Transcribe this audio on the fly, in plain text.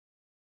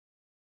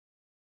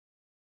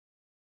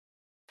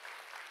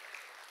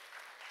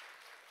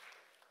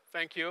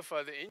Thank you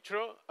for the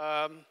intro.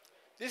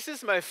 This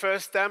is my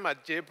first time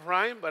at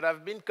J-Prime, but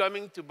I've been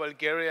coming to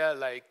Bulgaria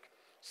like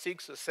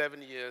 6 or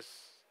 7 years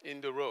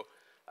in a row.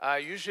 I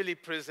usually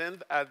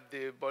present at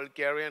the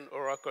Bulgarian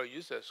Oracle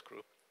Users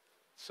Group.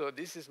 So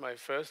this is my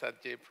first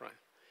at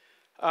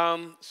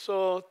J-Prime.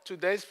 So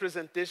today's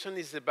presentation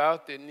is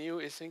about the new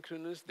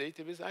Asynchronous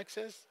Database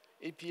Access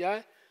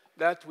API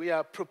that we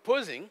are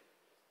proposing.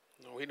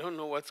 We don't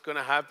know what's going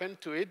to happen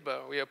to it,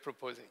 but we are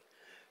proposing.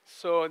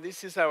 So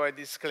this is our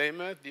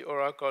disclaimer, the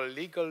Oracle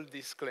legal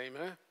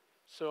disclaimer.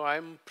 So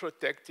I'm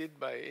protected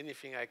by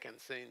anything I can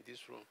say in this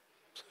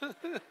room.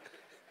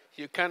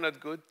 You cannot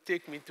go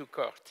take me to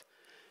court.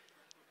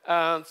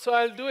 So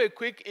I'll do a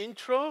quick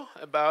intro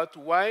about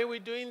why we're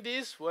doing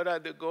this, what are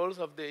the goals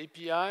of the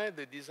API,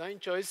 the design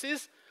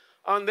choices,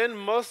 and then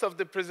most of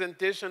the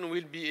presentation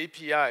will be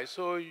API.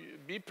 So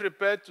be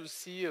prepared to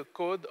see a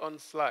code on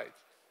slides.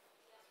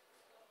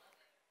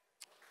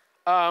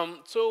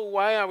 So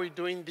why are we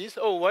doing this?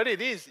 Oh, what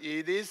it is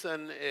a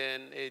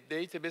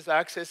database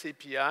access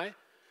API.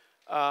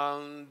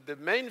 The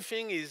main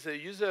thing is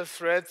user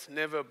threads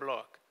never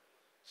block.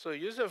 So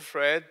user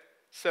thread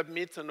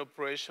submits an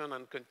operation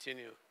and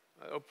continue.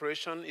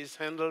 Operation is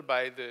handled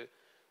by the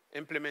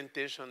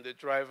implementation, the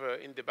driver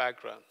in the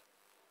background.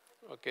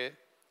 Okay.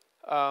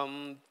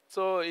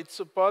 So it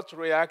supports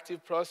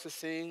reactive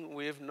processing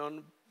with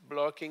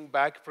non-blocking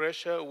back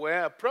pressure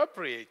where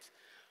appropriate.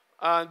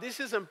 This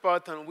is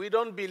important. We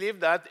don't believe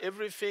that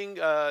everything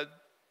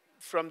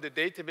from the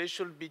database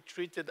should be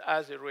treated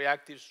as a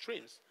reactive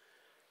streams.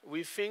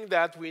 We think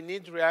that we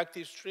need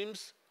reactive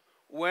streams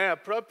where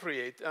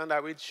appropriate, and I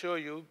will show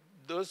you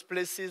those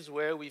places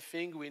where we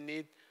think we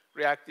need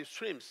reactive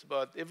streams.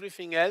 But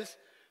everything else,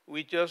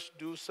 we just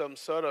do some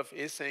sort of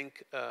async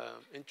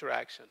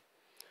interaction.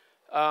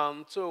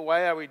 So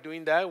why are we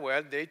doing that?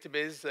 Well,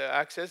 database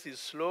access is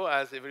slow,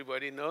 as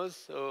everybody knows,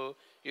 so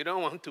you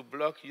don't want to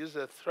block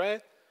user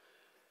thread.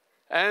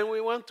 And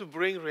we want to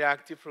bring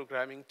reactive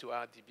programming to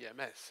our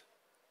DBMS.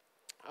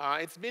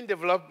 It's been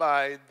developed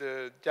by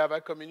the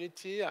Java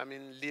community,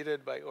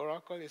 led by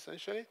Oracle,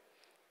 essentially.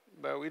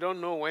 But we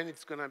don't know when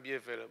it's going to be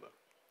available.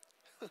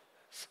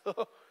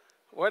 So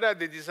what are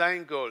the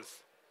design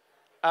goals?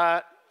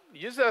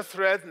 User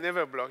thread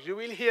never blocks. You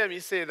will hear me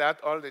say that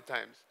all the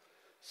time.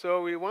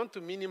 So we want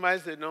to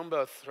minimize the number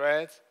of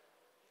threads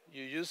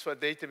you use for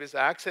database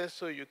access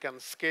so you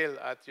can scale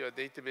at your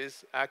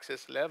database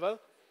access level.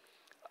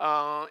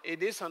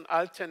 It is an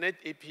alternate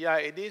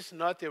API. It is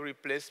not a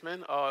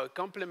replacement or a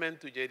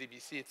complement to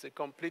JDBC. It's a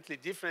completely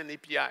different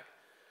API.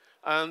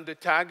 And the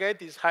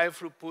target is high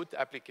throughput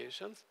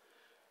applications.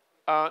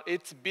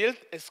 It's built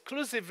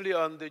exclusively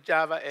on the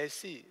Java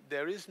SE.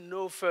 There is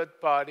no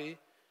third-party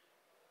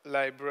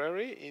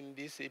library in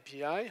this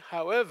API.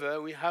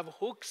 However, we have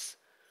hooks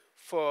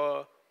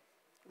for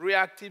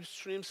reactive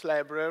streams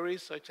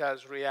libraries such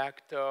as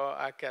Reactor,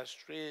 Akka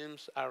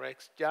Streams,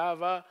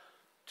 RxJava,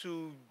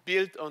 to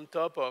build on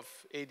top of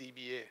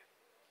ADBA.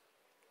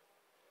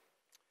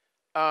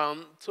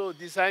 So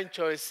design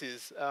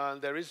choices.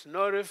 There is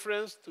no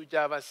reference to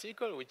Java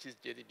SQL, which is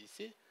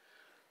JDBC.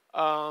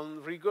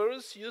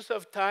 Rigorous use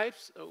of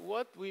types.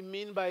 What we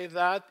mean by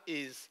that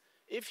is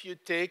if you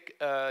take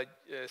a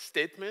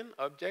statement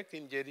object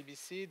in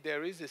JDBC,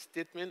 there is a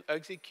statement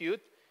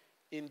execute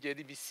in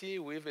JDBC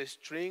with a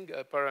string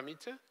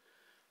parameter.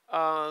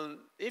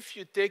 If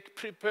you take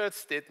prepared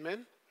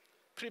statement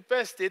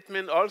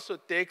also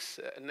takes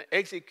an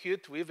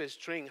execute with a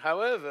string.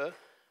 However,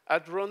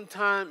 at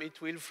runtime,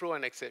 it will throw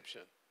an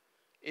exception.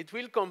 It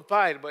will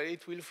compile, but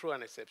it will throw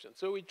an exception.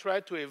 So we try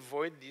to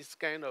avoid this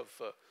kind of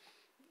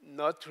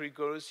not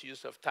rigorous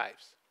use of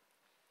types.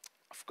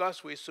 Of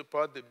course, we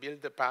support the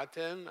build the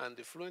pattern and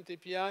the Fluent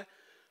API.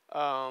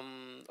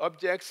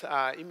 Objects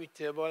are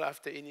immutable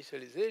after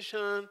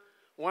initialization.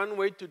 One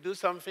way to do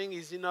something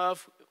is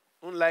enough,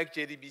 unlike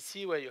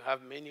JDBC, where you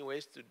have many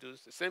ways to do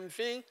the same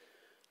thing.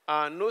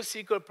 No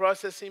SQL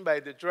processing by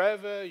the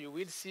driver. You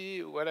will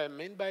see what I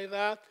mean by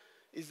that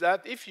is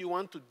that if you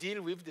want to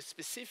deal with the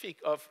specific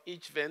of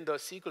each vendor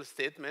SQL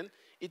statement,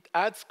 it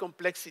adds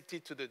complexity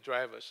to the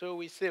driver. So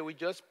we say we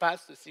just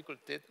pass the SQL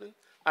statement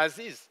as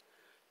is.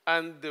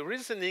 And the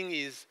reasoning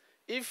is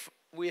if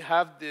we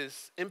have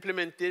this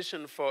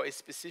implementation for a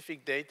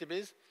specific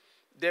database,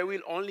 they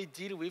will only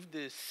deal with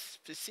the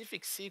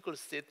specific SQL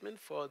statement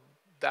for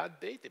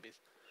that database.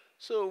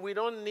 So we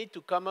don't need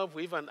to come up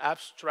with an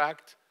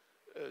abstract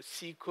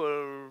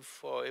SQL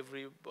for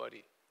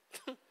everybody.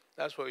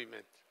 That's what we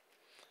meant.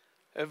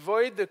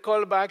 Avoid the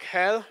callback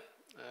hell.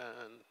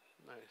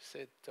 I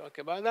said talk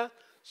about that.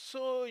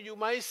 So you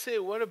might say,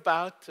 what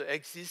about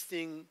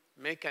existing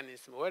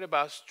mechanism? What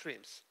about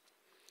streams?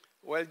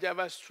 Well,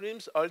 Java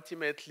streams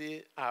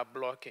ultimately are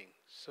blocking,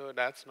 so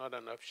that's not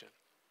an option.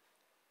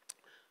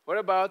 What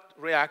about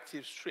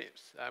reactive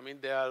streams?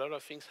 There are a lot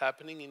of things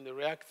happening in the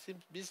reactive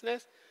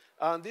business.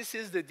 This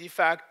is the de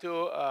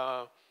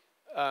facto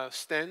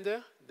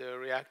standard, the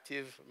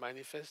reactive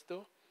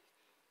manifesto.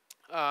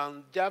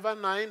 Java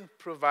 9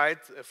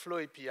 provides a Flow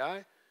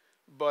API,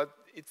 but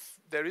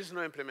there is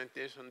no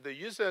implementation. The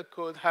user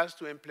code has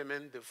to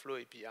implement the Flow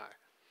API.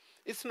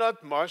 It's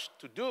not much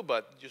to do,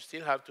 but you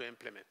still have to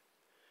implement.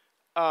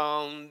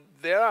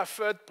 There are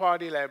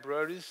third-party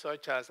libraries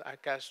such as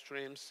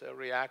AkaStreams,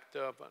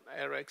 Reactive,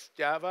 and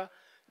RxJava.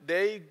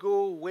 They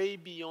go way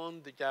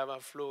beyond the Java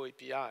Flow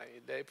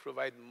API. They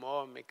provide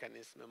more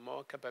mechanisms,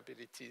 more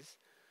capabilities.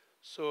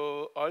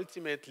 So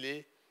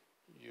ultimately,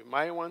 you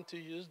might want to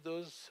use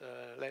those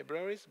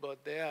libraries,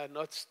 but they are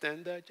not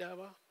standard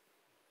Java.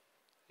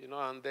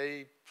 And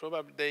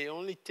they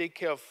only take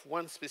care of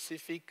one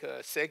specific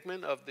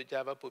segment of the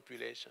Java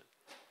population.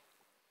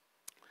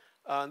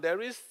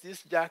 There is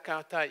this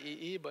Jakarta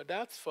EE, but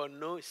that's for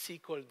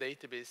NoSQL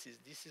databases.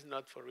 This is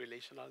not for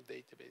relational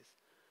database.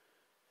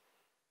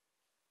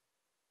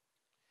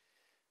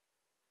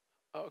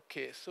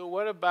 Okay, so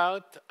what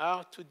about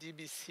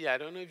R2DBC? I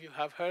don't know if you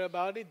have heard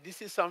about it.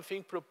 This is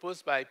something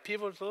proposed by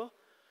Pivotal.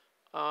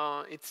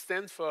 It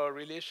stands for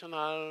Reactive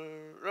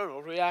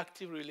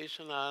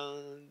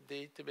Relational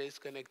Database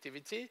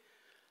Connectivity.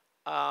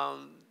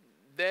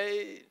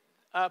 They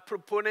are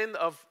proponent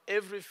of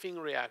everything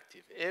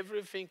reactive.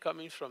 Everything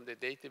coming from the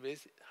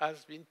database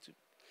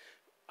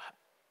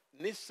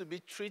needs to be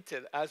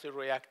treated as a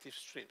reactive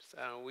stream.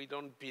 We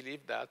don't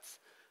believe that's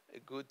a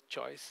good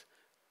choice.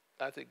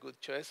 That's a good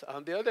choice.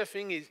 And the other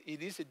thing is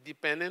it is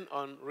dependent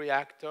on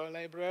Reactor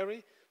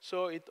library,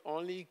 so it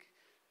only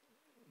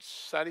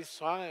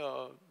satisfies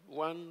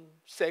one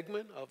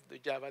segment of the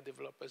Java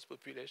developers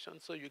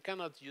population. So you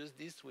cannot use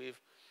this with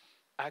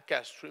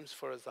AkaStreams,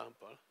 for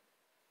example.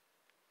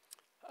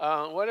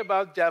 What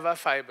about Java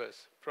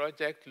Fibers,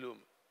 Project Loom?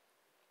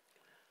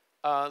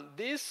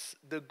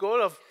 The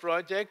goal of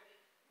Project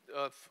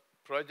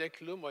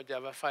Loom or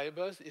Java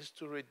Fibers is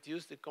to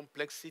reduce the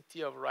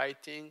complexity of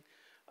writing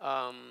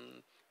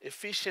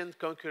efficient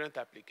concurrent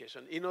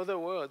application. In other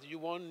words, you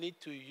won't need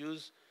to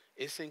use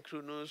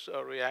asynchronous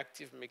or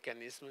reactive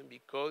mechanism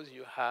because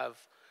you have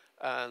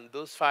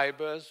those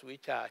fibers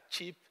which are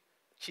cheap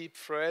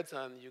threads,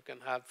 and you can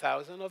have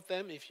thousands of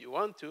them if you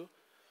want to.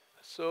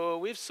 So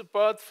with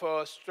support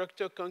for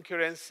structured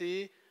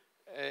concurrency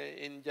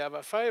in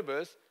Java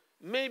Fibers,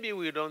 maybe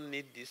we don't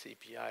need this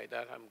API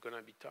that I'm going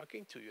to be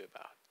talking to you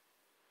about.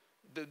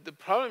 The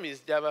problem is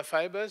Java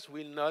Fibers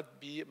will not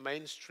be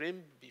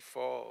mainstream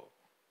before,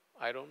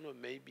 I don't know,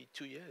 maybe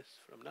 2 years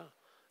from now.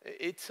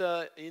 It's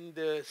in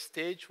the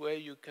stage where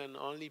you can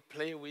only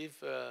play with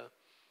the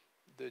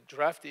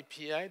draft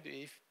API.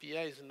 The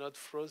API is not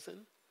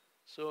frozen,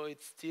 so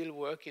it's still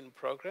work in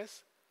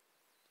progress.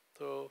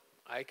 So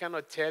I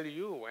cannot tell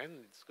you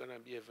when it's going to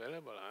be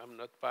available. I'm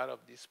not part of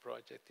this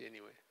project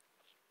anyway.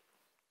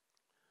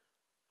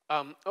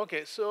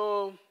 Okay,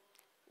 so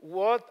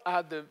what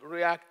are the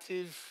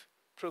reactive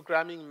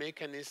programming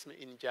mechanisms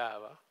in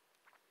Java?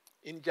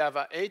 In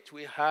Java 8,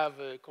 we have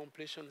a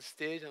completion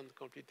stage and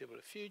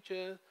completable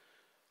future.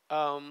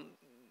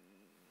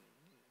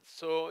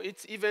 So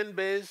it's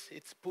event-based,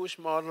 it's push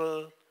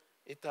model,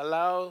 it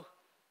allows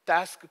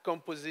task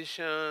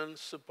composition,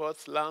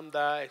 supports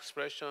Lambda,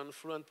 expression,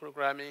 fluent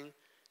programming.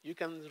 You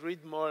can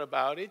read more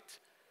about it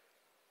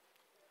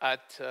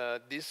at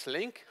this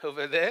link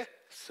over there.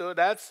 So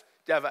that's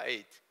Java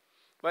 8.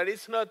 But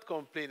it's not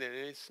complete, and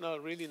it's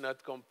really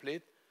not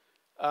complete.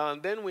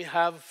 Then we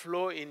have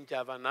Flow in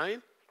Java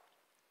 9.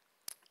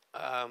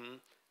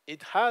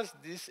 It has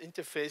these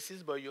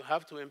interfaces, but you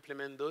have to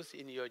implement those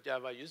in your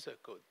Java user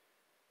code.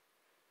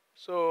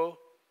 So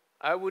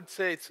I would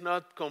say it's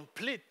not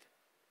complete,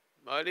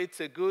 but it's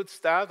a good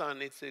start,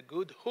 and it's a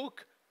good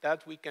hook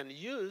that we can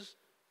use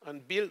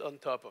and build on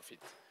top of it.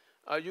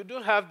 You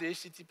do have the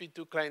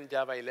HTTP2 client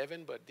Java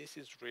 11, but this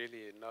is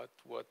really not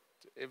what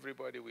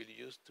everybody will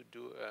use to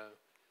do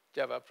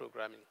Java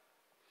programming.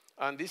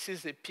 And this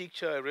is a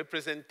picture, a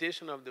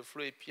representation of the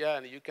Flow API,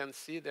 and you can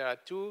see there are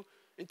two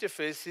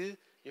interfaces.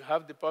 You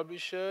have the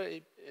publisher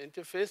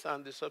interface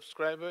and the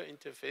subscriber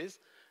interface.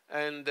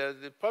 And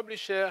the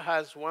publisher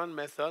has one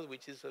method,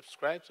 which is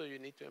subscribe, so you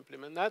need to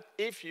implement that.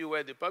 If you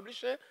were the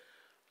publisher,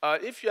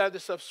 if you are the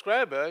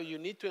subscriber, you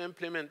need to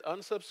implement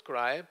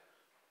unsubscribe,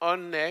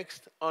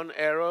 onNext,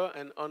 onError,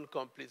 and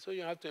onComplete. So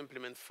you have to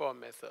implement 4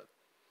 methods.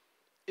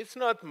 It's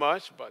not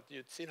much, but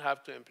you still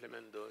have to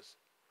implement those.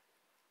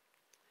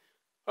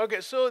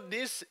 Okay, so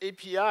this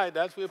API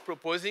that we're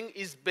proposing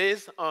is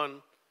based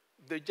on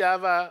the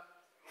Java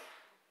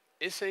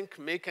async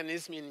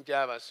mechanism in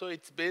Java. So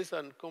it's based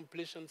on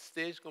completion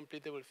stage,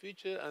 completable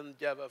feature, and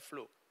Java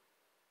Flow.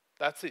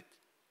 That's it.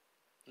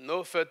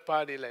 No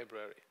third-party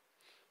library.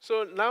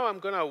 So now I'm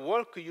going to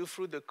walk you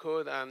through the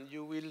code, and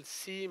you will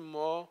see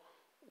more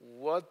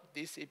what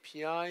this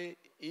API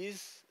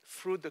is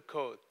through the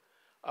code.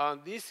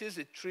 This is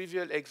a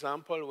trivial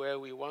example where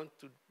we want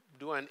to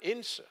do an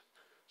insert.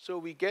 So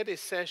we get a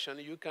session.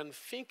 You can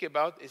think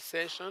about a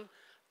session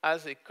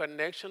as a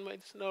connection, but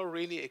it's not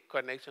really a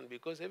connection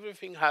because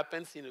everything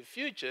happens in the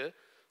future.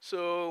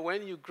 So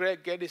when you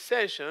get a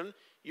session,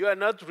 you are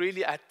not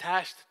really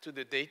attached to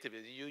the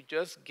database. You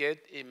just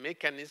get a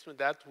mechanism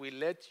that will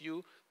let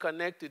you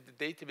connect to the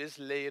database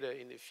later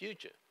in the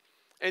future.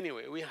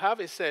 anyway, we have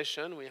a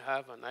session, we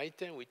have an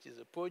item, which is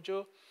a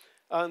POJO,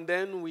 and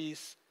then we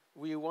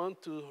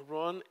want to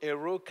run a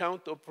row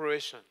count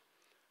operation.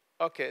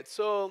 Okay,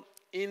 so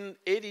in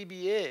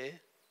ADBA,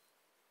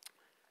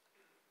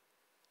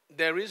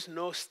 there is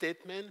no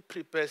statement,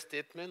 prepare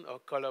statement, or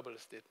callable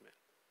statement.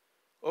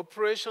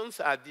 Operations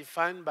are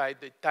defined by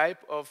the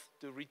type of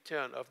the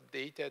return, of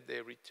data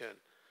they return.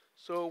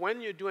 So when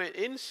you do an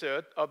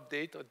insert,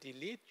 update, or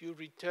delete, you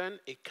return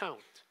a count.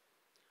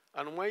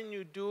 And when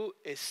you do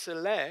a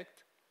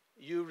select,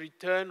 you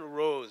return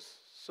rows.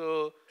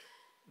 So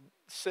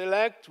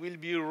select will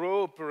be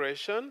row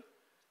operation,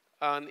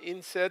 and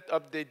insert,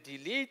 update,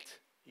 delete,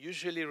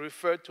 usually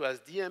referred to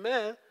as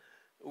DML,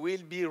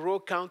 will be row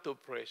count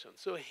operation.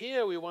 So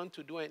here we want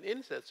to do an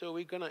insert. So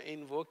we're going to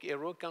invoke a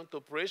row count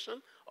operation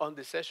on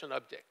the session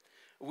object.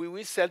 We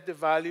will set the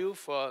value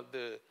for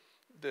the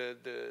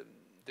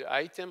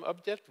item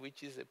object,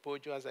 which is a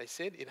POJO, as I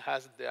said. It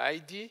has the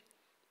ID,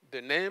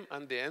 the name,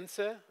 and the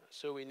answer.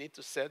 So we need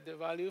to set the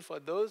value for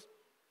those.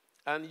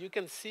 And you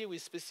can see we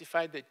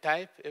specify the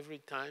type every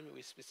time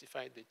we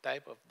specify the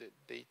type of the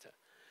data.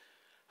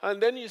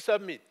 And then you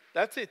submit.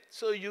 That's it.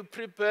 So you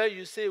prepare,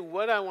 you say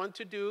what I want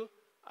to do.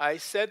 I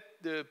set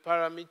the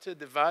parameter,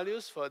 the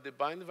values for the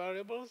bind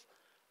variables,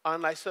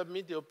 and I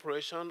submit the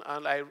operation,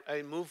 and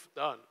I moved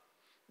on.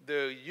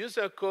 The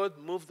user code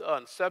moved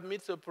on,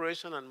 submits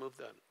operation, and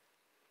moved on.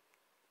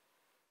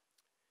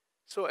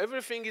 So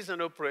everything is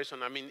an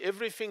operation. I mean,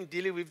 everything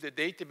dealing with the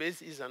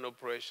database is an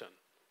operation.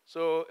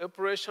 So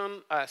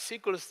operation are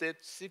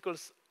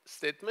SQL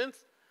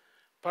statements,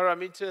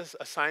 parameters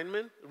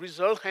assignment,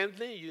 result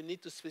handling. You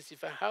need to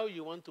specify how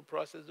you want to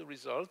process the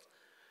results.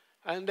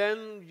 And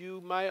then you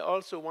might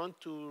also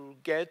want to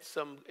get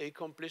a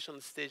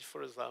completion stage,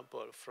 for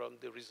example, from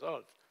the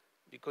result,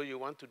 because you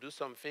want to do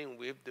something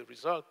with the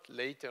result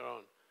later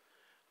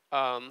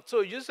on.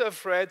 So user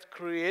thread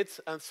creates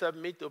and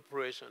submit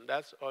operation.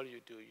 That's all you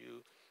do.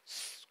 You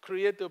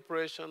create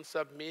operation,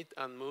 submit,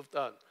 and move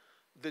on.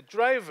 The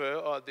driver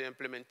or the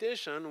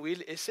implementation will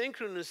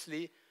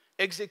asynchronously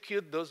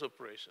execute those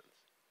operations.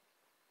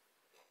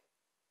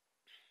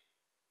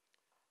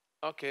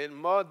 Okay,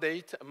 more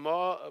data,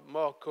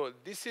 more code.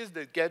 This is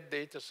the get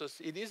data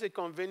source. It is a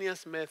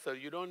convenience method.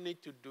 You don't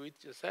need to do it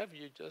yourself.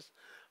 You just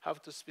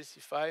have to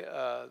specify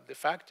the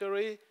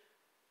factory,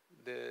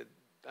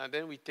 and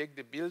then we take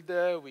the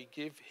builder, we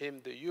give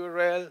him the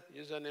URL,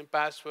 username,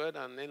 password,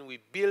 and then we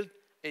build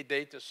a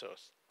data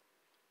source.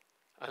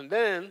 And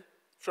then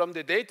from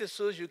the data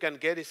source, you can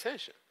get a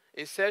session.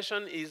 A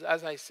session is,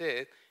 as I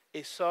said,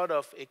 a sort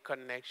of a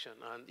connection.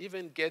 And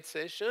even get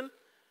session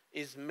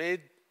is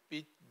made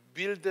with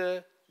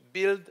builder,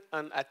 build,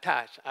 and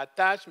attach.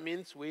 Attach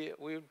means we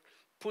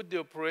put the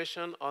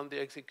operation on the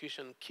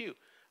execution queue.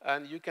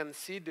 And you can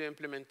see the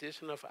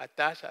implementation of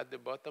attach at the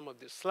bottom of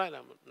the slide.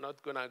 I'm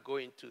not going to go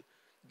into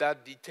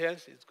that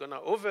details. It's going to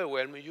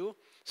overwhelm you.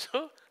 So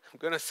I'm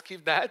going to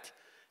skip that.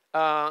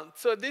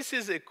 So this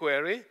is a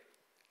query.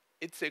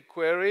 It's a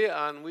query,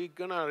 and we're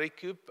going to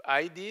recoup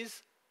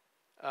IDs.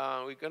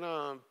 We're going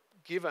to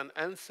give an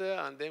answer,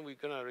 and then we're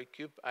going to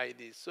recoup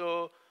IDs.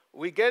 So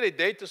we get a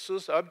data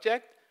source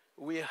object.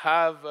 We're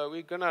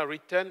going to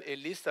return a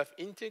list of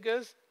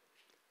integers.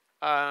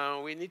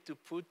 We need to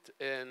put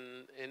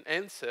an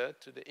answer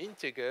to the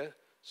integer.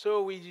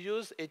 So we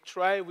use a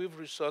try with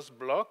resource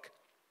block,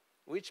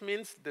 which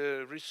means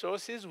the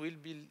resources will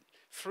be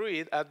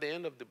freed at the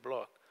end of the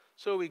block.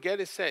 So we get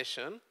a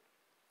session,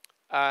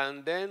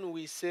 and then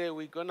we say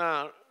we're going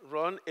to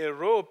run a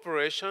row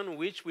operation,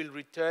 which will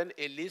return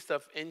a list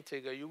of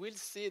integer. You will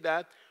see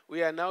that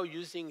we are now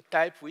using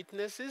type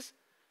witnesses.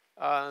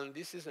 And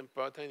this is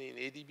important in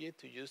ADBA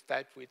to use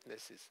type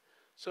witnesses.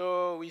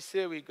 So we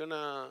say we're going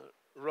to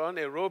run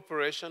a row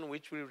operation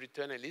which will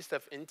return a list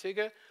of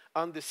integer.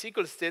 And the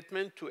SQL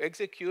statement to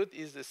execute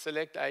is the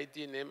select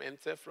ID name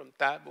answer from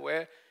tab,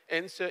 where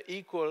answer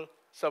equal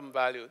some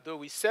value. Though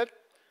we set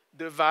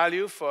the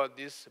value for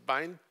this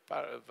bind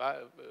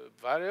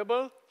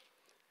variable,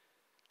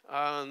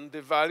 and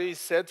the value is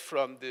set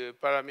from the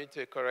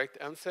parameter correct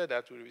answer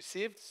that we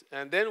received.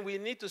 And then we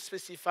need to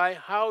specify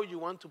how you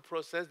want to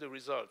process the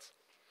results.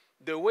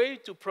 The way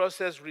to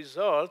process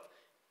results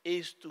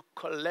is to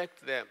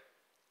collect them.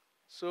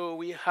 So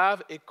we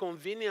have a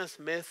convenience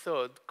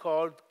method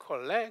called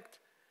collect,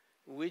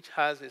 which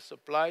has a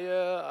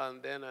supplier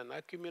and then an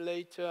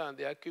accumulator. And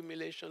the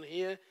accumulation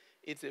here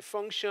is a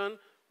function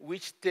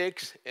which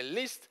takes a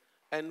list,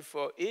 and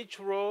for each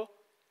row,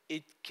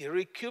 it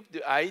recoups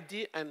the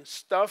ID and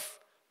stuff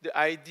the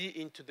ID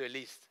into the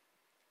list.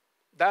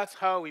 That's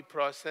how we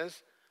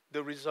process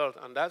the result,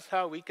 and that's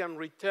how we can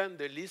return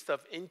the list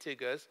of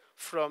integers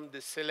from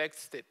the select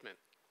statement.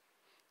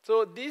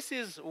 So this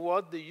is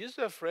what the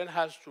user thread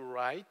has to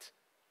write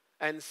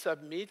and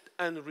submit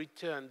and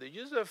return. The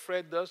user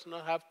thread does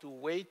not have to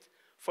wait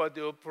for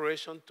the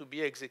operation to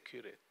be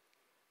executed.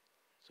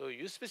 So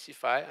you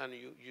specify and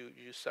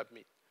you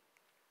submit.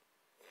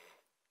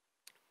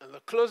 And the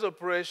close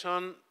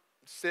operation,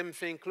 same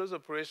thing, close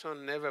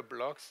operation never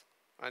blocks,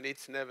 and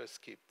it's never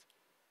skipped.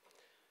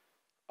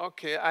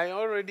 Okay, I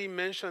already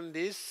mentioned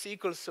this.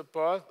 SQL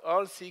support,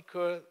 all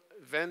SQL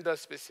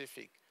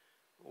vendor-specific.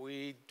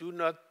 We do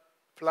not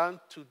plan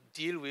to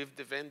deal with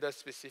the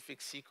vendor-specific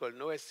SQL.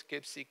 No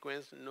escape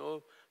sequence,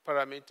 no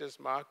parameters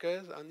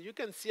markers. And you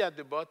can see at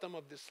the bottom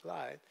of the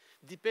slide,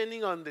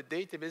 depending on the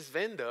database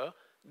vendor,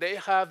 they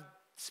have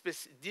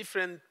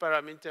different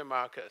parameter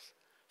markers.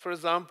 For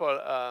example,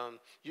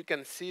 you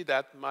can see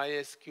that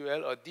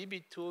MySQL or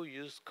DB2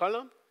 use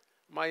column,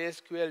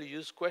 MySQL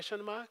use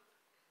question mark,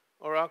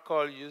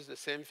 Oracle use the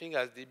same thing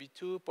as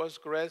DB2,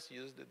 Postgres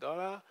use the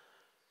dollar,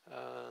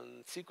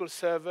 SQL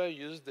Server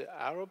use the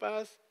arrow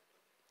bars,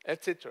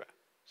 etc.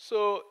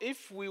 So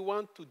if we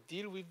want to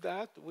deal with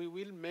that, we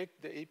will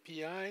make the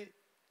API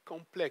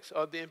complex,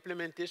 or the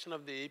implementation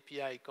of the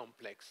API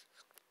complex.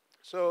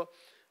 So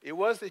it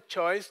was a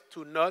choice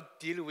to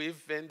not deal with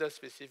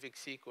vendor-specific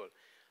SQL.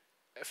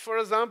 For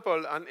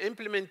example, an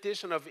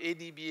implementation of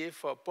ADBA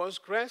for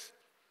Postgres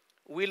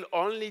will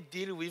only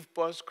deal with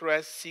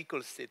Postgres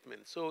SQL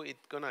statement. So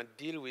it's going to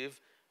deal with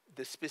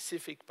the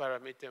specific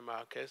parameter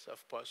markers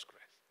of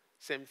Postgres.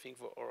 Same thing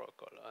for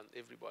Oracle and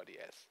everybody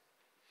else.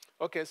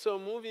 Okay, so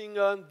moving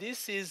on,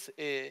 this is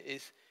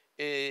the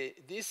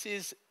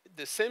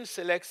same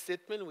select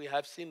statement we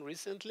have seen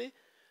recently.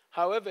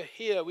 However,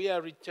 here we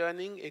are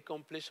returning a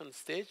completion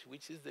stage,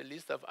 which is the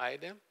list of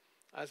items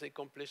as a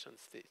completion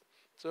stage.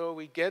 So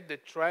we get the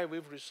try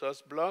with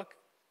resource block,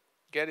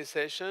 get a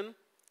session,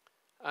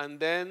 and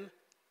then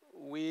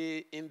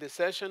in the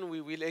session,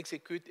 we will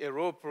execute a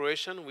row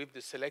operation with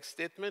the select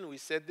statement. We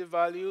set the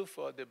value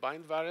for the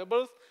bind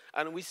variables,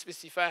 and we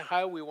specify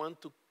how we want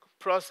to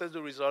process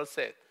the result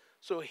set.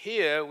 So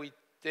here, we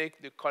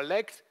take the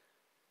collect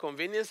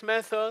convenience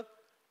method,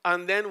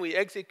 and then we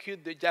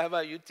execute the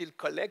Java util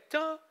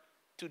collector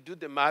to do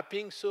the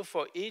mapping. So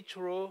for each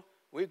row,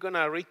 we're going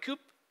to recoup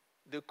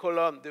the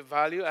column, the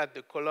value at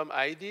the column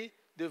ID,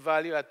 the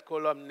value at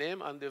column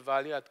name, and the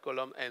value at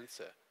column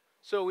answer.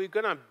 So we're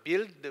going to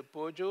build the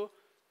POJO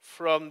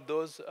from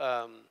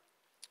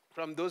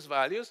those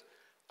values,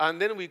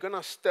 and then we're going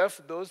to stuff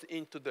those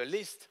into the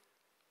list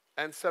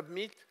and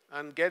submit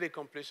and get a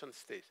completion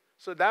stage.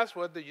 So that's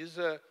what the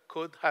user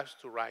code has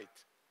to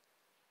write.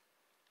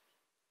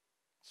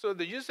 So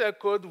the user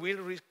code will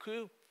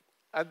recoup,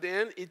 at the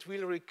end, it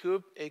will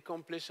recoup a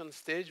completion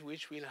stage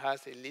which will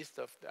have a list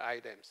of the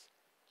items.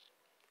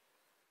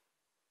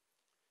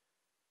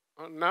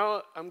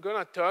 Now I'm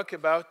going to talk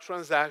about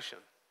transaction.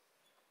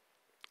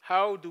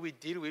 How do we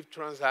deal with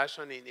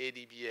transaction in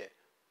ADBA?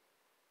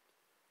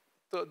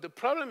 So the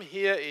problem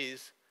here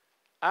is,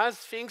 as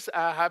things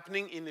are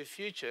happening in the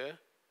future,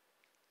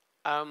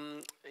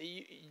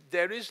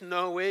 there is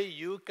no way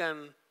you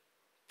can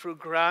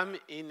program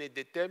in a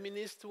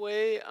determinist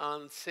way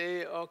and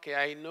say, okay,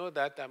 I know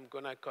that I'm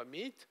going to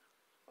commit,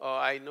 or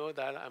I know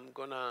that I'm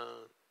going to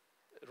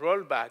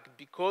roll back,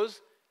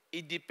 because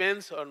it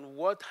depends on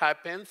what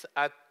happens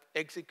at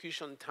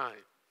execution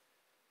time.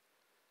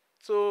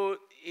 So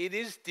it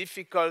is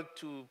difficult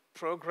to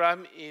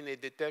program in a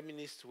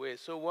determinist way.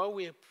 So what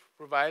we're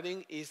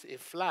providing is a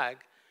flag.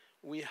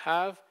 We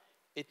have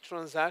a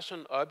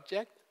transaction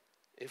object,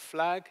 a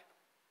flag,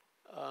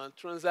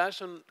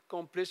 transaction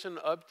completion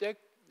object,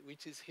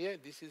 which is here.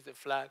 This is the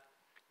flag.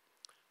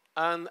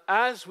 And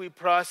as we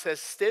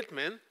process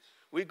statement,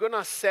 we're going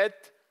to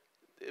set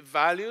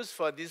values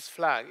for this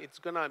flag. It's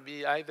going to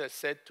be either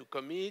set to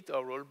commit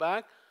or roll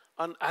back.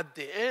 And at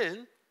the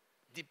end,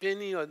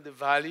 depending on the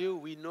value,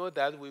 we know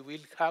that we will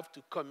have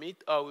to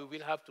commit or we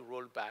will have to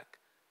roll back.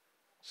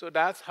 So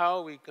that's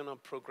how we're going to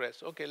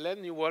progress. Okay, let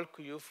me walk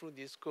you through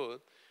this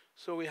code.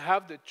 So we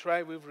have the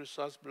try with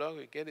resource block.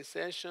 We get a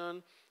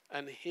session.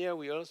 And here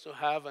we also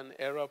have an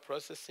error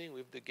processing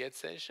with the get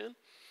session.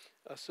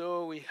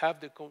 So we have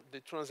the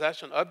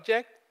transaction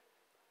object.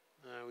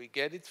 We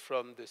get it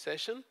from the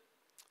session.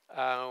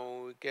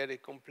 We get a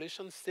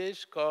completion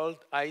stage called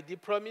ID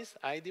promise.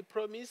 ID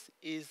promise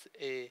is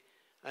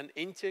an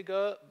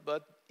integer,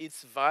 but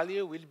its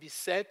value will be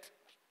set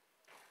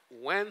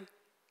when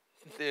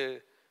the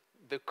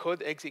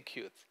code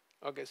executes.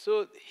 Okay,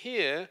 so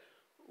here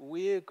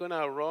we're going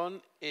to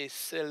run a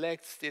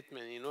select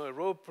statement. You know, a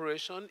row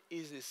operation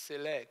is a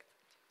select.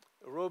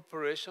 A row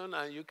operation,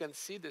 and you can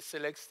see the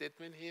select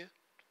statement here.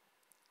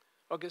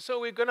 Okay, so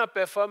we're going to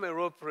perform a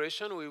row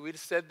operation. We will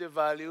set the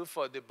value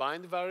for the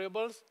bind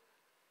variables.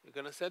 We're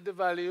going to set the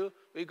value.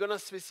 We're going to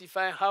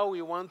specify how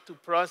we want to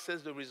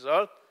process the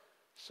result.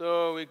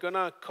 So we're going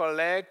to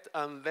collect,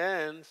 and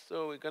then,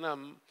 so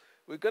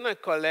we're going to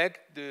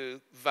collect the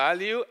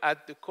value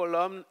at the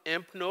column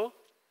empno.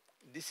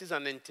 This is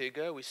an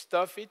integer. We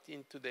stuff it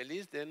into the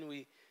list. Then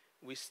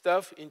we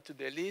stuff into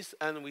the list,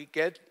 and we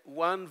get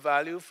one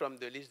value from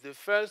the list, the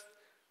first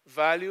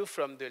value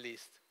from the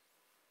list.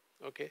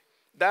 Okay?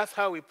 That's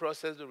how we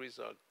process the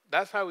result.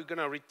 That's how we're going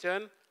to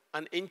return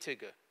an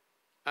integer.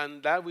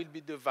 And that will be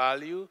the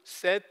value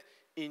set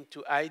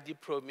into ID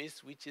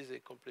promise, which is a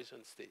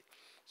completion state.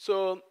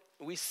 So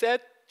we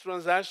set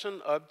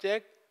transaction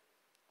object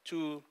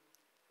to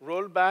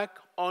roll back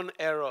on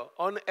error.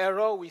 On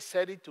error, we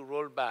set it to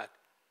roll back.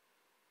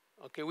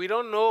 Okay, we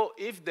don't know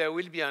if there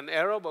will be an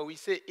error, but we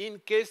say in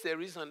case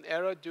there is an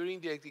error during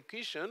the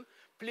execution,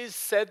 please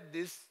set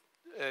this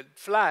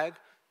flag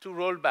to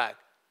roll back.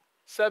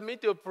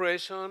 Submit the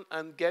operation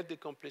and get the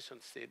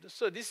completion status.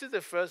 So this is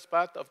the first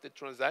part of the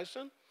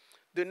transaction.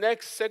 The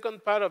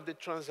second part of the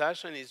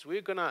transaction is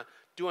we're going to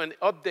do an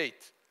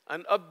update.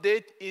 An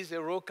update is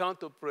a row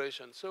count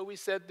operation. So we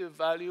set the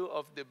value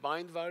of the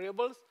bind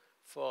variables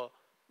for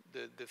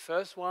the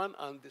first one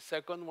and the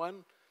second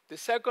one. The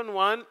second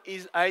one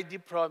is ID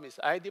promise.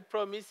 ID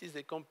promise is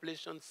a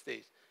completion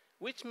stage,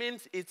 which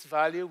means its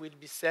value will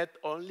be set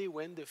only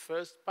when the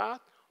first part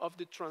of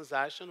the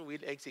transaction will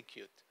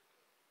execute.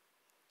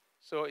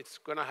 So it's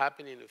going to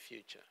happen in the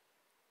future.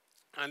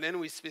 And then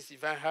we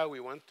specify how we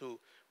want to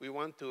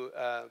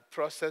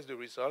process the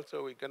result.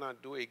 So we're going to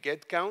do a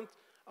get count.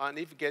 And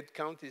if get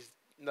count is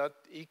not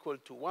equal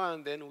to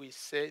 1, then we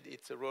say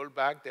it's a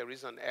rollback, there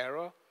is an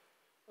error.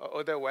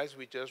 Otherwise,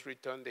 we just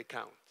return the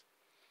count.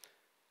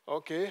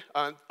 Okay,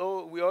 and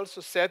we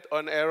also set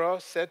on error,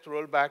 set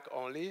rollback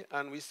only,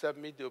 and we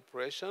submit the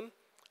operation.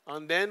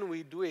 And then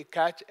we do a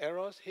catch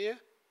errors here.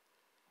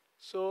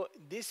 So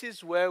this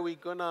is where we're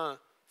going to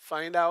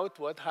find out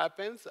what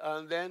happens,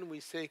 and then we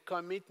say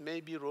commit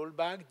maybe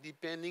rollback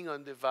depending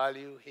on the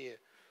value here.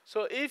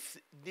 So if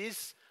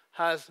this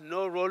has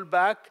no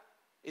rollback,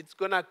 it's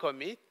going to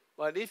commit,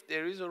 but if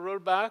there is a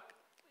rollback,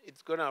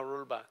 it's going to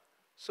roll back.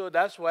 So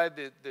that's why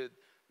the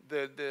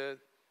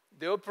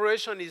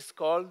operation is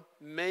called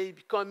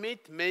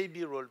commit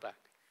maybe rollback.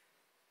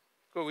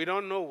 Because we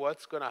don't know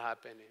what's going to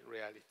happen in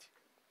reality.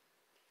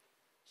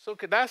 So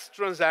that's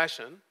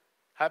transaction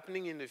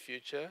happening in the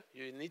future.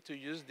 You need to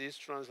use this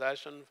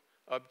transaction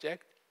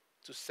object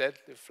to set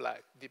the flag,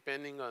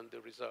 depending on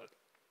the result.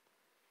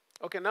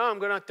 Okay, now I'm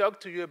going to talk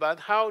to you about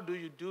how do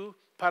you do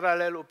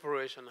parallel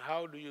operation.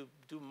 How do you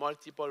do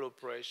multiple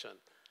operation,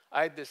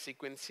 either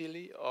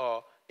sequentially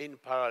or in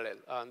parallel.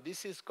 And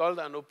this is called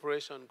an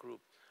operation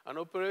group. An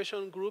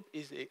operation group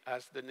is,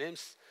 as the name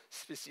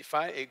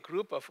specifies, a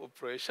group of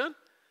operation.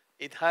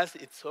 It has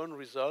its own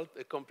result,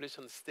 a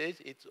completion stage,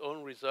 its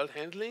own result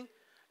handling.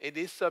 It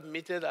is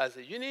submitted as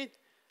a unit.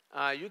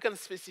 You can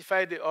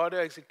specify the order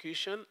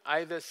execution,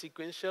 either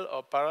sequential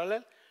or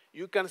parallel.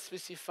 You can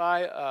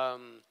specify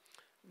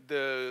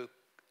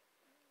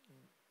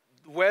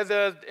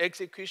whether the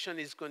execution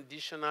is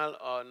conditional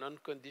or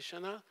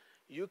non-conditional.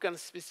 You can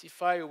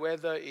specify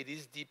whether it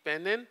is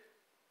dependent.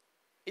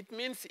 It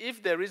means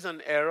if there is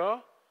an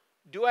error,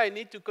 do I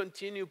need to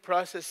continue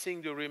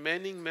processing the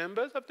remaining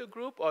members of the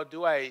group, or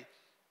do I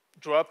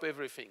drop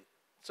everything?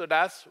 So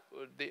that's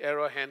the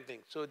error handling.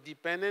 So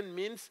dependent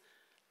means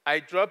I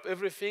drop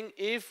everything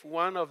if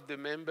one of the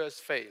members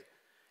fails.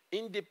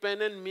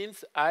 Independent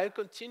means I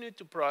continue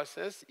to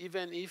process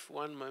even if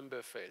one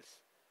member fails.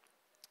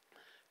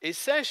 A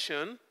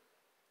session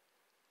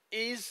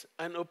is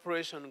an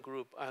operation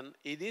group, and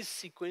it is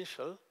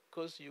sequential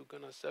because you're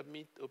going to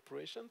submit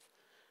operations.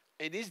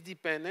 It is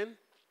dependent.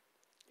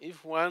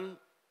 If one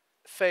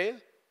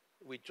fails,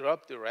 we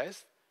drop the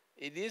rest.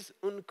 It is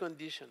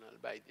unconditional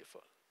by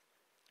default.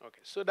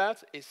 Okay, so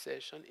that's a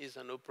session is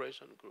an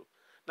operation group.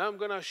 Now I'm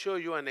going to show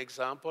you an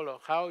example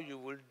of how you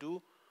will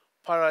do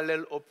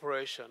parallel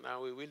operation,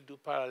 and we will do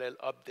parallel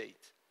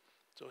update.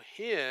 So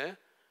here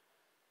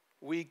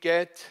we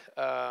get,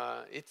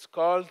 it's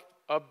called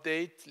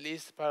update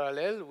list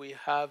parallel. We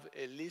have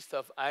a list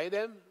of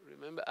items.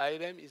 Remember,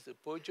 item is the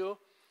POJO.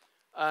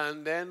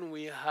 And then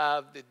we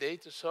have the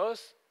data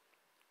source.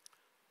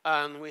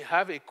 And we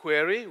have a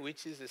query,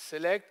 which is a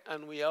select.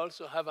 And we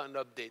also have an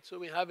update. So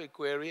we have a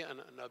query and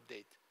an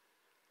update.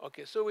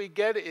 Okay, so we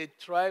get a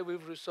try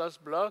with resource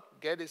block,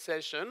 get a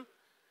session,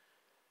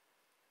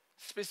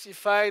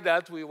 specify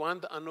that we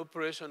want an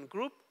operation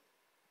group.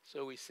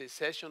 So we say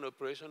session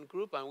operation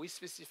group, and we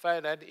specify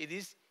that it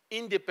is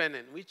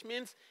independent, which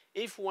means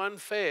if one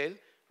fails,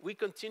 we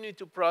continue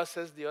to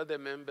process the other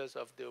members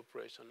of the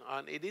operation.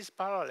 And it is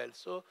parallel,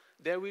 so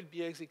they will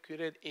be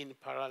executed in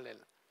parallel.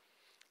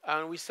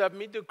 And we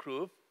submit the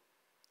group,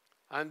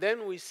 and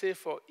then we say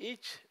for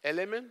each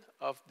element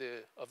of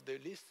the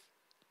list,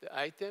 the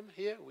item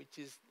here, which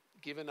is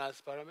given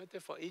as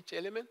parameter for each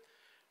element,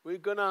 we're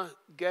going to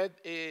get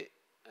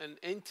an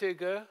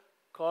integer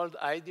called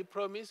ID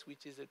promise,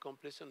 which is a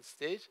completion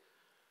stage.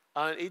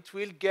 And it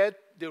will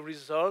get the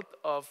result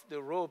of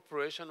the row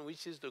operation,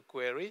 which is the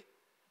query.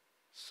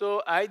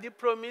 So ID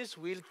promise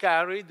will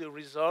carry the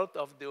result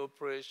of the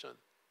operation,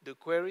 the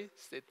query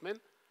statement.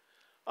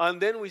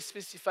 And then we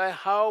specify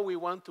how we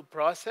want to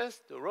process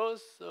the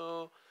rows.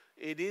 So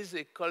it is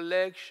a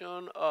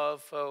collection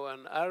of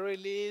an array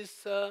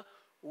list.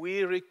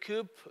 We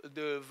recoup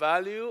the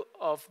value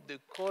of the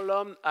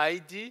column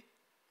ID,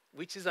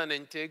 which is an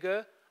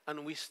integer,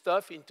 and we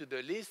stuff into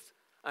the list,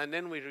 and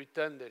then we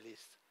return the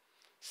list.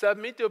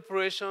 Submit the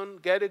operation,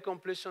 get a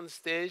completion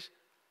stage,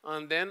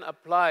 and then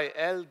apply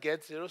L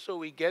get 0, so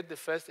we get the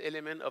first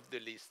element of the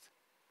list.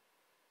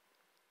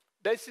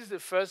 This is the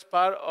first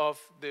part of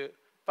the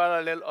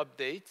parallel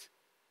update.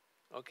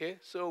 Okay,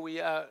 so we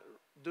are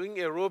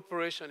doing a row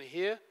operation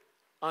here,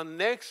 and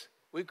next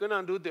we're going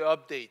to do the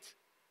update.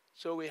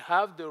 So we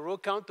have the row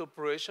count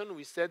operation.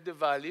 We set the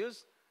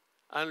values.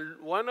 And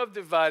one of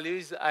the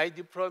values is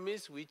ID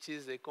promise, which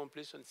is a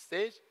completion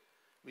stage.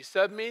 We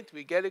submit.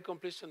 We get a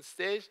completion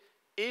stage.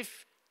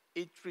 If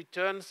it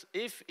returns,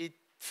 if it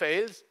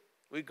fails,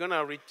 we're going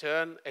to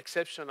return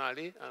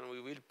exceptionally, and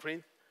we will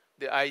print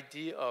the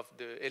ID of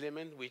the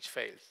element which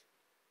fails.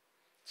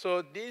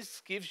 So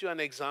this gives you an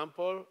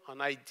example,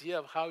 an idea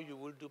of how you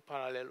will do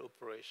parallel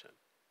operation.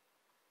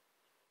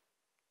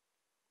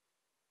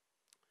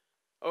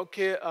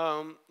 Okay,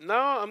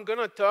 now I'm going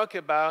to talk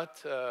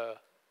about the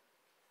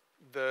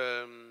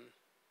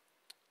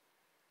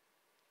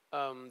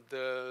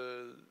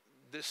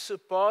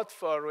support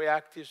for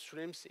reactive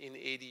streams in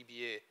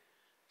ADBA.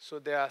 So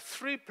there are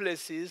 3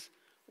 places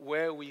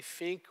where we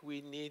think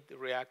we need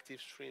reactive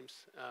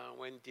streams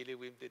when dealing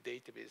with the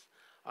database.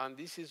 And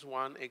this is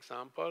one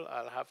example.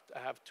 I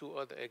have 2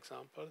 other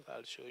examples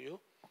I'll show you.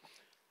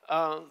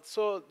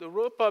 So the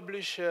row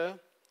publisher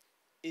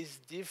is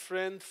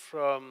different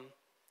from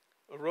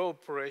row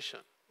operation.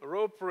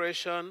 Row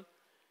operation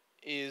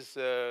is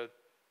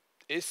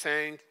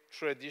async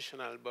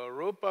traditional, but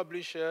row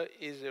publisher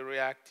is a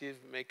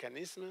reactive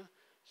mechanism.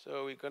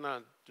 So we're going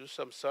to do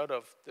some sort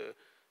of the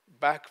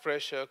back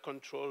pressure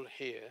control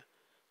here.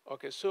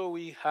 Okay, so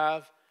we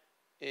have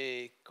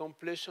a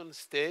completion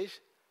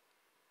stage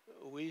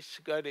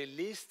which got a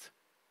list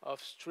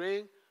of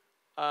string,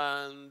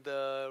 and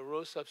the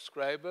row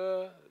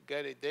subscriber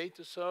get a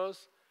data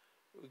source.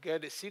 We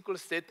get a SQL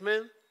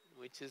statement,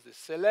 which is the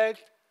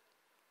select,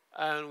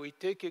 and we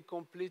take a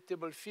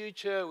completable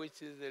future,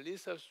 which is the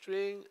list of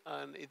string,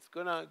 and it's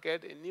going to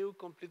get a new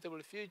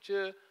completable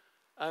future.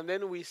 And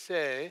then we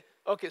say,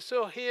 okay,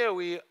 so here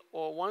we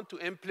want to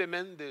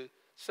implement the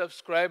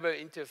subscriber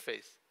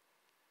interface.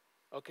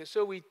 Okay,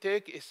 so we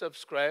take a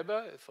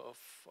subscriber for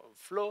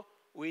flow.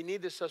 We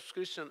need a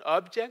subscription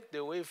object.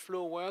 The way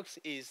flow works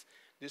is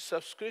the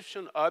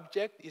subscription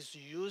object is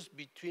used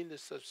between the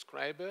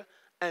subscriber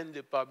and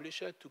the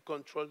publisher to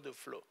control the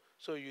flow.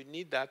 So you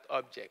need that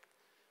object.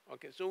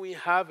 Okay, so we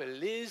have a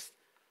list,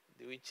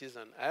 which is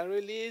an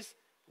array list.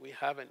 We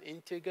have an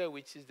integer,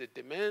 which is the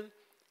demand.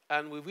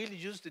 And we will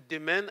use the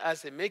demand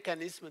as a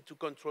mechanism to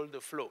control the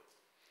flow.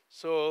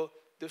 So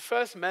the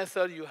first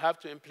method you have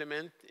to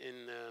implement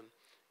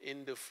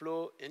in the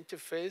flow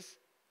interface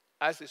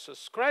as a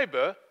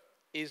subscriber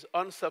is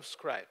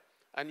unsubscribe.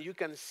 And you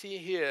can see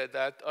here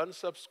that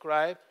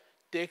unsubscribe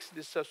takes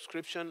the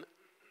subscription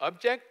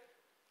object,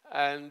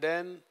 and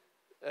then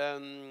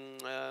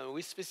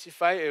we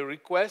specify a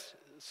request.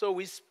 So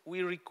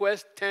we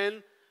request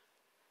 10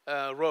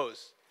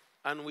 rows,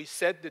 and we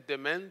set the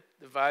demand,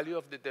 the value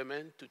of the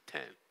demand to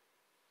 10.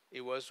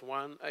 It was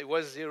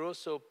 0,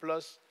 so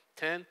plus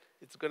 10,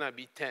 it's going to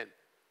be 10.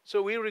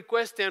 So we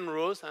request 10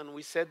 rows, and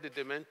we set the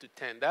demand to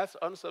 10. That's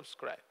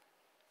unsubscribe.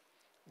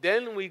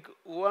 Then we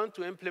want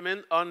to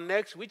implement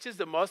onNext, which is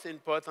the most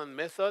important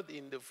method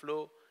in the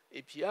Flow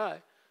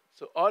API.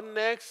 So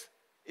onNext,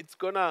 it's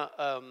gonna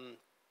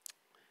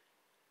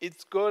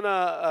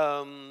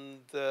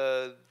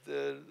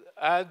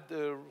add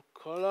the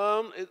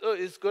column.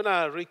 It's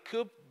gonna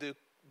recoup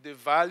the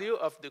value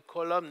of the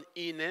column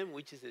ename,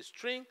 which is a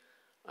string,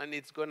 and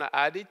it's gonna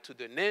add it to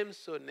the names.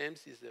 So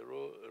names is a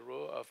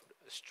row of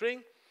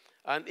string.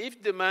 And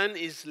if demand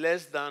is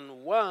less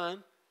than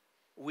 1,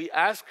 we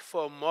ask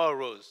for more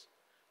rows.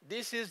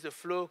 This is the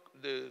flow,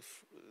 the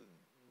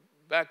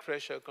back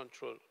pressure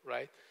control,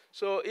 right?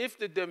 So if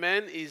the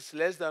demand is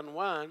less than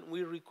 1,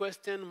 we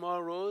request 10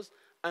 more rows,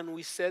 and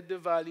we set the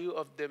value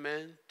of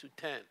demand to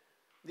 10.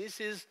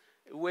 This is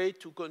a way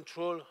to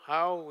control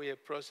how we are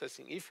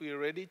processing, if we're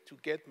ready to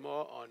get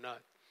more or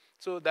not.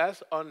 So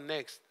that's on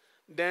next.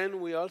 Then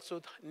we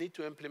also need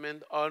to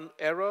implement on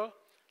error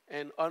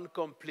and on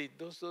complete.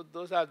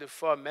 Those are the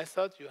 4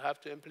 methods you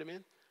have to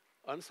implement: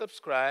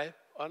 unsubscribe,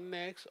 on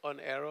next, on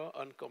error,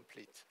 on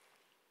complete.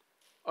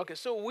 Okay,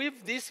 so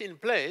with this in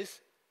place,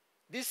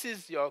 this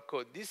is your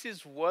code. This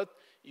is what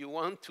you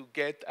want to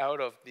get out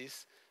of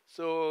this.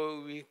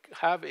 So we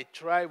have a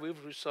try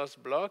with resource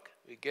block.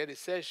 We get a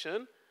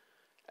session,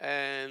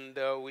 and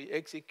we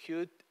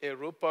execute a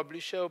row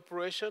publisher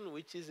operation,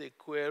 which is a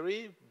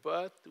query,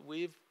 but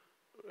with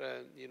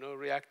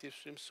reactive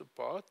stream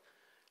support.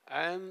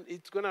 And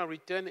it's going to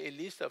return a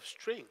list of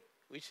string,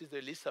 which is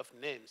the list of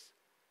names.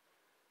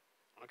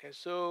 Okay,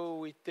 so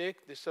we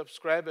take the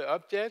subscriber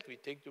object, we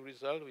take the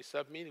result, we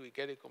submit, we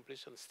get a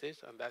completion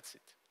stage, and that's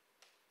it.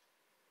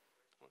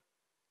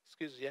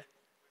 Excuse me, yeah?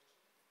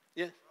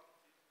 Yeah?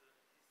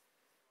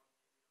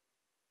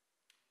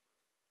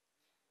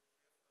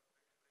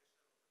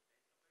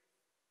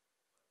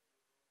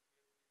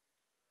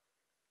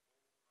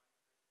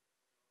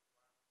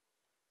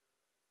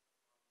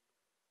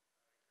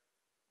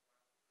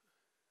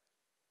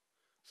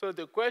 So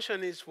the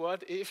question is,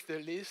 what if the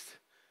list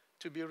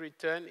to be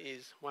returned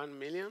is 1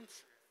 million?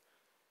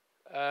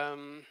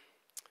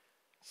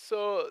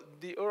 So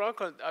the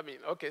Oracle,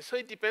 okay, so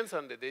it depends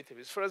on the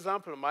database. For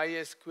example,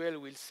 MySQL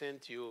will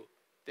send you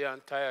the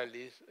entire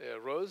list,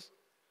 rows,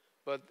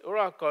 but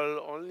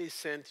Oracle only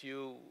sent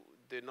you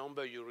the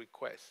number you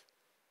request.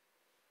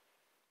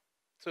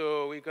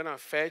 So we're going to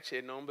fetch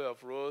a number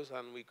of rows,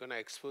 and we're going to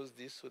expose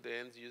this to the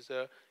end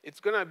user. It's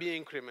going to be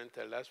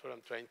incremental. That's what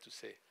I'm trying to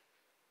say.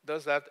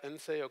 Does that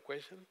answer your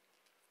question?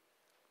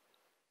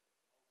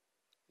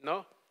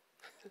 No?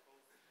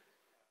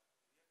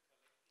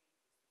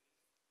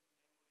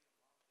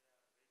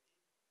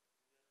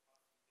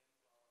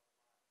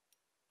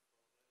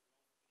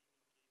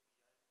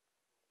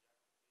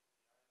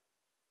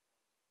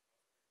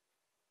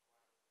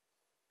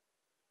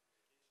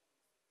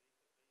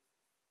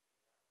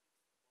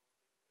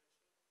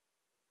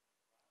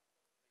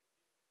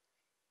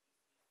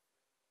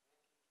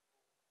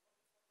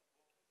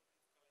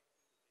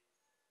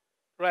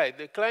 Right.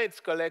 The client's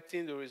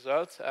collecting the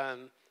results,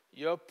 and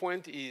your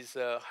point is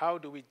how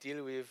do we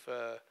deal with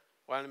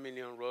 1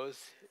 million rows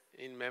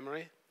in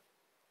memory?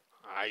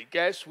 I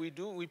guess we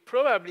do. We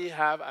probably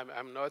have,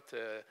 I'm not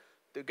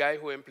the guy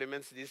who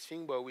implements this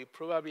thing, but we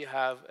probably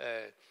have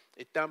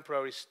a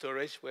temporary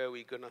storage where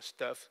we're going to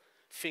stuff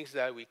things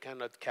that we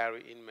cannot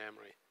carry in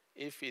memory.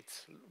 If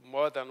it's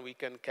more than we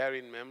can carry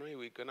in memory,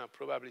 we're going to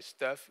probably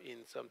stuff in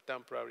some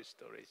temporary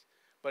storage.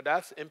 But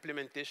that's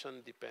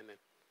implementation dependent.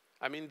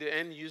 I mean, the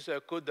end user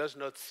code does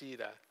not see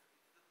that.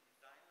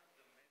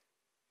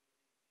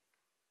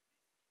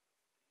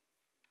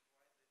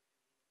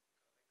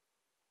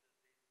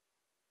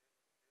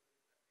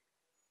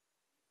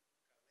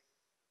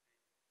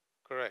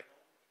 Correct.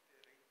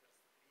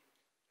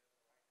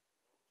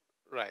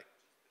 Right.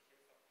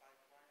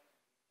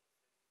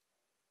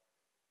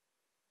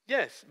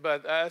 Yes,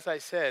 but as I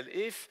said,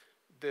 if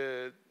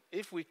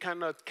we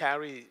cannot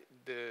carry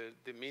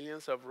the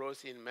millions of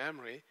rows in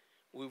memory,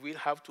 we will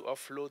have to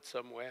offload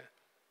somewhere.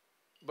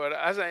 But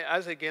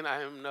as again,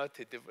 I am not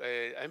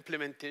a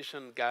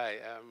implementation guy.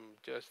 I'm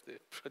just the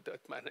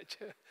product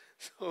manager.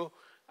 So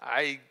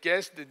I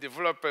guess the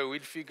developer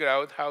will figure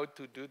out how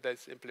to do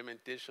this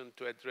implementation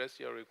to address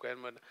your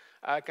requirement.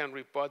 I can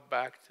report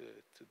back to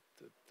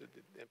the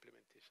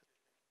implementation.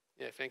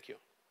 Yeah, thank you.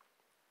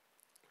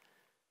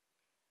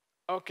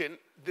 Okay,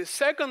 the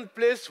second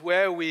place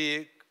where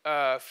we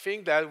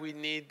think that we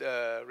need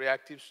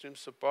reactive stream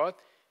support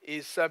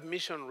is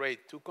submission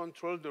rate, to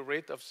control the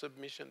rate of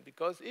submission.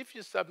 Because if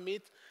you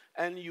submit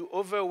and you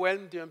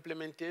overwhelm the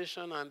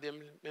implementation and the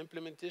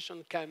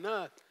implementation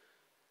cannot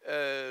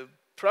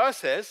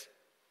process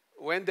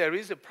when there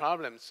is a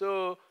problem.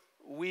 So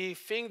we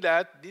think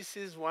that this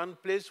is one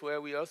place where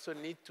we also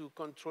need to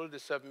control the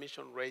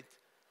submission rate.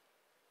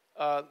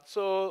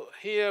 So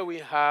here we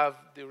have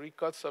the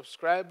record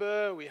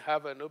subscriber, we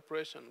have an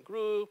operation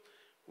group,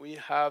 we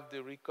have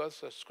the record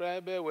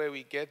subscriber where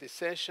we get a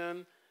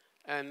session,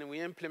 and we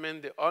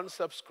implement the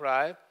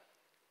unsubscribe,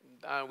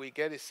 and we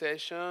get a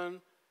session.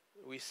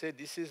 We say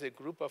this is a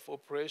group of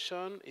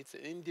operation. It's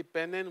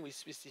independent. We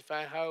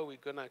specify how we're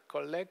going to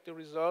collect the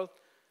result.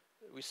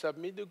 We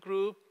submit the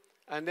group,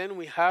 and then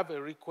we have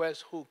a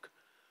request hook.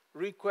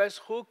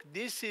 Request hook,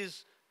 this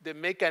is the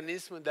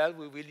mechanism that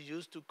we will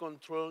use to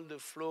control the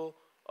flow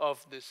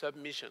of the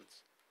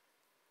submissions.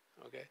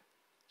 Okay?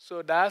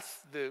 So that's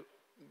the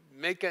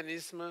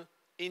mechanism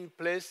in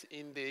place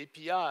in the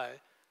API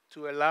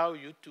to allow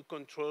you to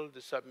control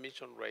the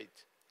submission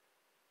rate.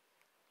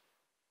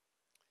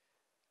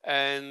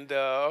 And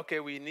okay,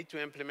 we need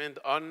to implement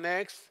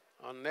onNext.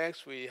 On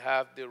next, we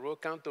have the row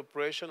count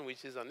operation,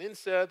 which is an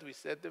insert. We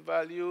set the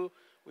value,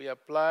 we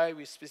apply,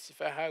 we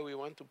specify how we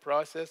want to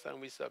process, and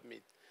we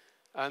submit.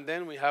 And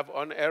then we have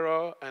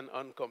onError and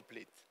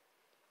onComplete.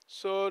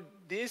 So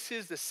this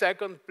is the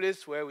second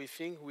place where we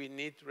think we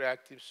need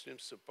reactive stream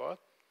support.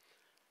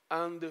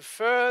 And the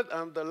third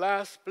and the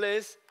last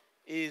place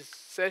is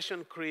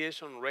session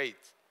creation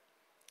rate.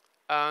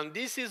 And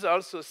this is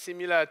also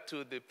similar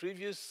to the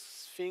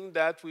previous thing,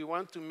 that we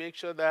want to make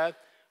sure that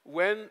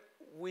when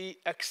we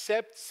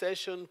accept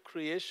session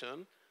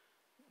creation,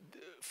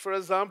 for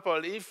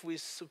example, if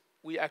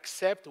we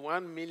accept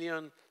 1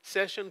 million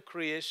session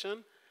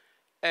creation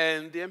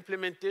and the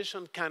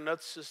implementation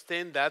cannot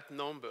sustain that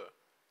number,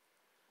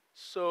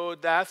 so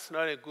that's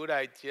not a good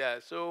idea.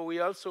 So we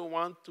also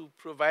want to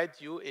provide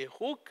you a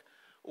hook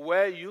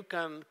where you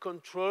can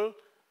control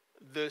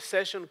the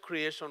session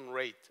creation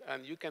rate.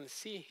 And you can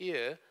see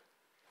here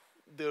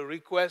the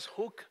request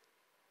hook.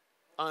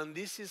 And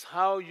this is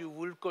how you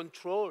will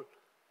control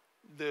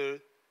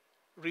the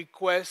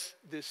request,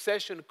 the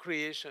session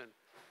creation.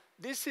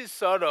 This is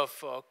sort of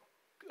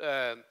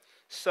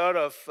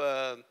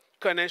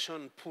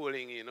connection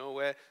pooling, you know,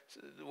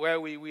 where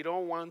we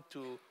don't want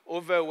to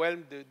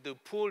overwhelm the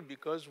pool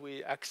because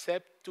we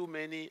accept too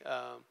many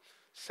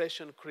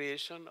session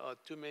creation or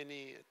too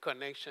many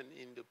connection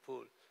in the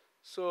pool.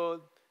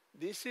 So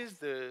this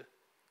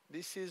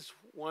is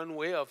one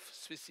way of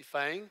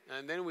specifying,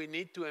 and then we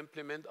need to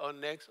implement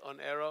onNext,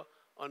 onError,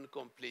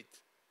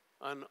 onComplete.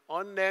 And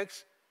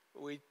onNext,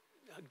 we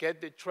get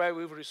the try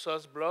with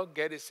resource block,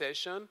 get a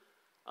session,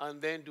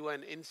 and then do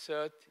an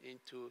insert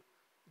into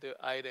the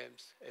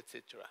items,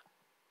 etc.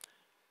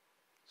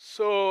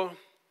 So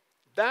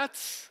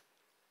that's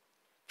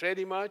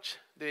pretty much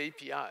the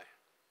API.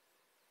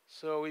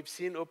 So we've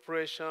seen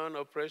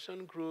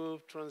operation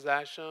group,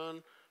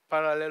 transaction,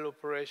 parallel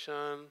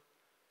operation,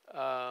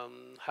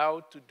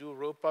 how to do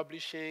row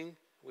publishing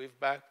with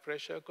back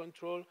pressure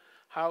control,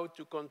 how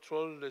to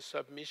control the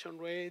submission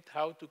rate,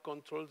 how to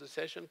control the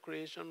session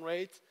creation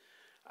rate.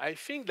 I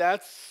think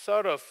that's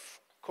sort of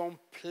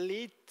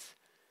complete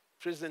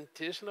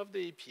presentation of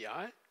the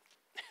API.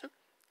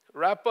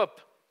 Wrap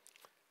up.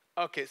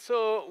 Okay,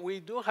 so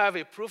we do have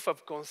a proof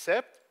of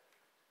concept.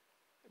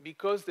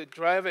 Because the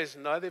driver is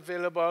not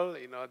available,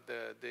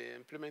 the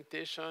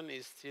implementation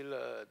is still,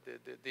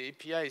 the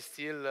API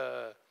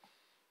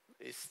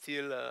is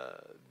still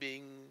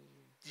being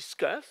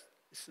discussed.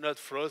 It's not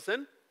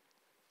frozen.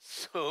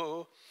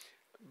 So,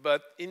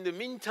 but in the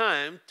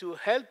meantime, to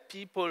help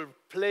people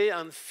play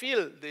and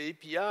feel the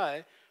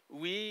API,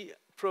 we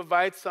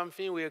provide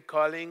something we're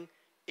calling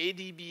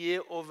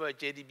ADBA over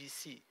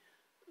JDBC.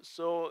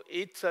 So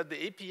it's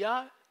the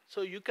API,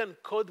 so you can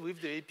code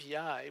with the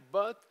API,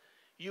 but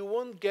you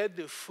won't get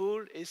the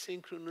full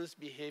asynchronous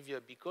behavior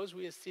because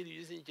we are still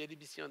using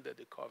JDBC under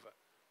the cover.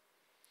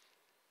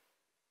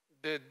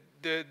 The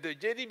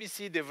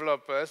JDBC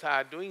developers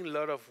are doing a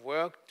lot of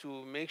work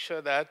to make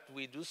sure that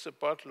we do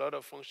support a lot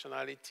of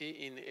functionality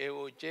in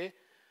AOJ.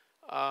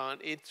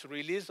 It's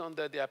released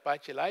under the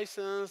Apache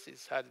license. It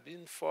has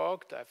been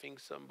forked. I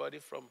think somebody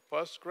from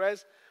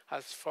Postgres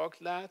has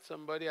forked that.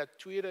 Somebody at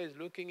Twitter is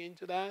looking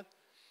into that.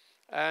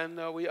 And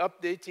we're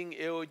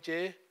updating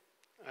AOJ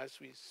as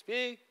we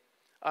speak.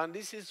 And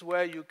this is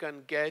where you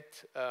can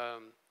get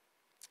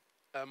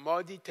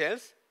more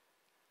details.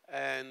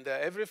 And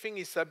everything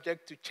is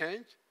subject to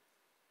change.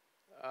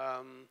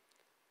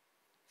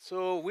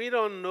 So we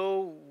don't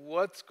know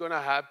what's going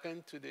to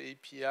happen to the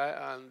API.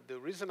 And the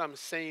reason I'm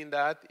saying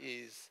that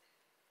is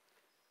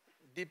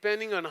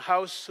depending on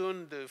how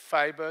soon the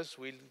fibers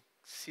will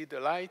see the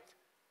light,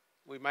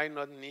 we might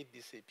not need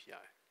this API.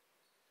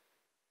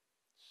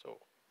 So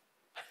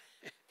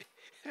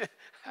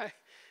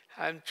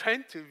I'm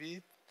trying to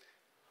be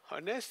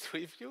honest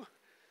with you.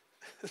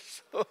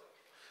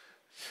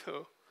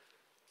 so,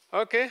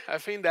 okay, I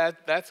think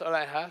that's all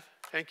I have.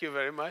 Thank you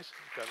very much.